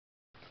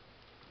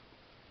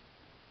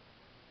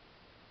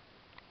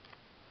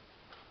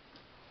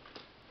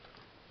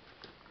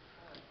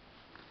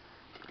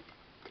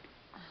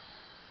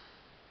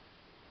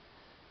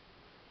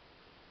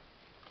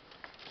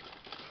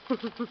You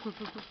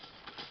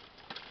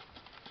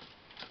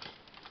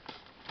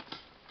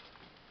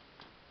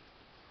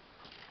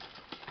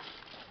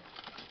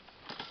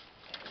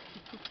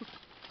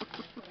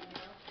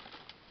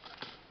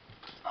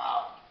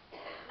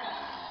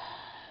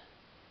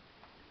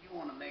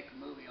want to make a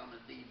movie on a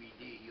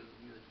DVD, you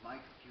can use my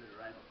computer.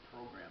 I have a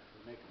program for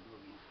making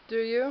movies. Do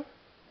you?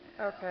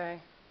 Yeah. Okay.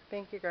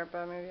 Thank you,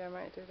 Grandpa. Maybe I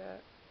might do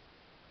that.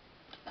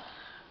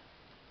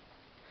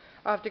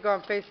 I'll have to go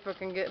on Facebook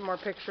and get more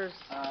pictures.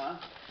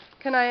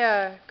 Can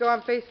I go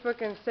on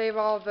Facebook and save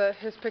all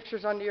his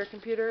pictures onto your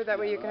computer? That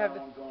way you can have the...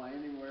 I don't go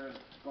anywhere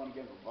that's going to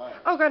give a virus.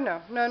 Oh, God,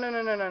 no.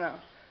 No.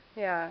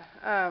 Yeah.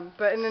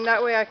 But and then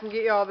that way I can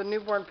get you all the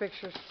newborn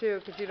pictures,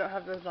 too, because you don't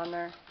have those on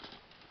there.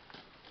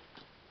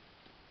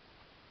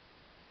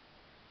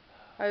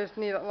 I just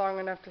need it long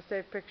enough to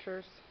save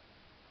pictures.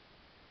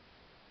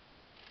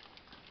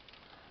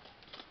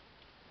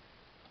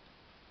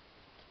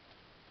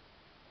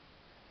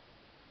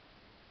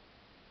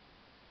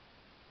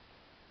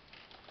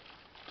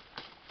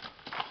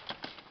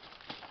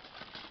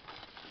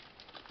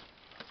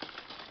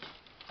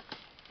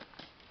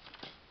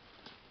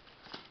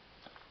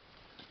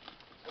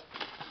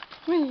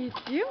 What are you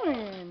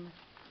doing?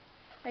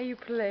 Are you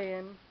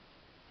playing?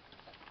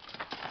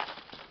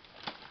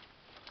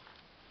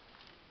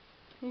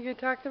 You gonna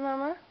talk to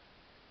Mama?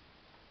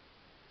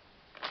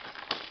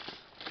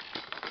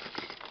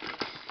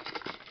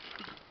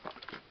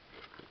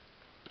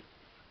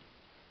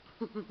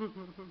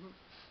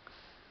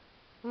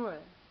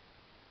 What?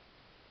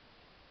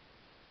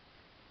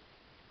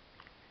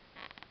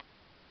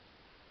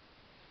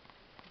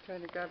 I'm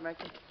trying to grab my...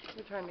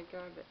 You're trying to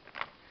grab it.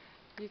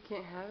 You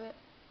can't have it?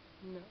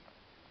 No.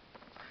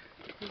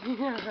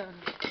 Yeah.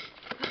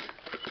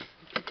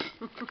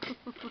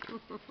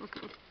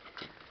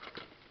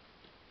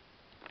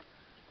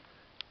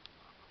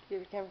 Give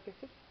the camera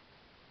kisses?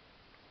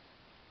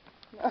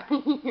 No,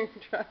 you're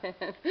trying.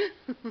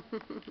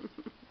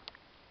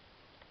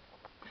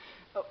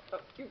 Oh,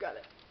 you got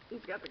it.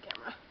 He's got the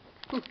camera.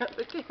 You got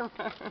the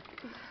camera.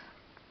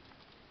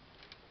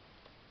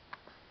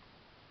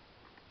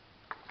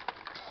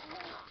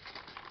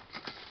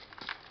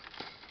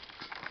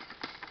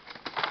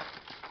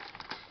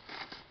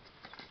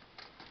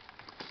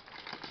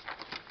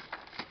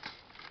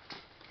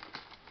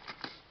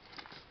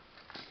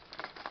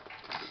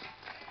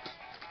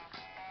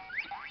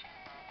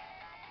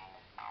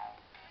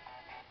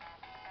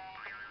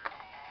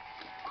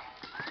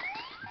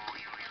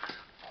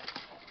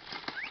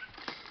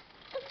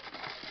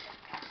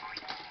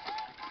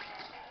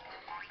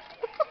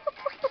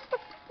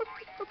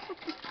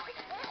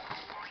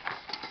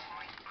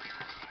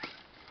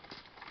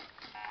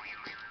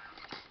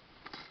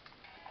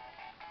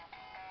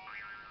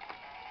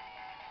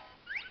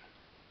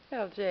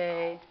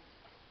 LJ.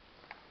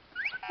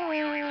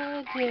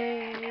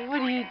 LJ,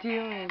 what are you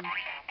doing?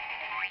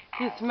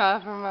 You smile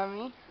for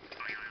Mommy?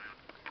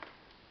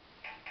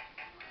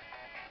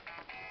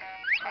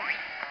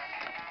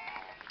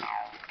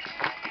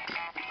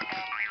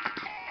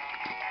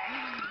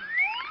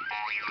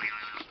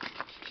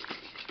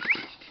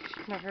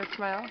 Never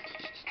smile.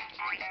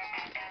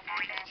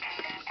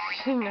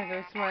 She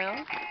never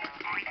smile.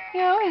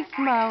 You always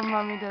smile when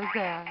Mommy does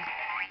that.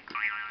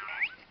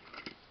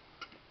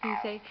 You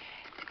say,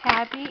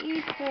 Happy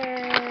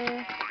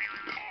Easter.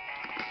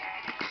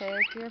 Say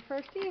it's your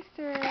first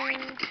Easter.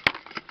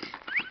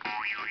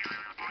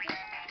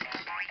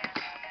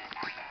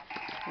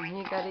 And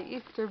he got an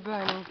Easter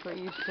bunny for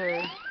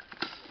Easter.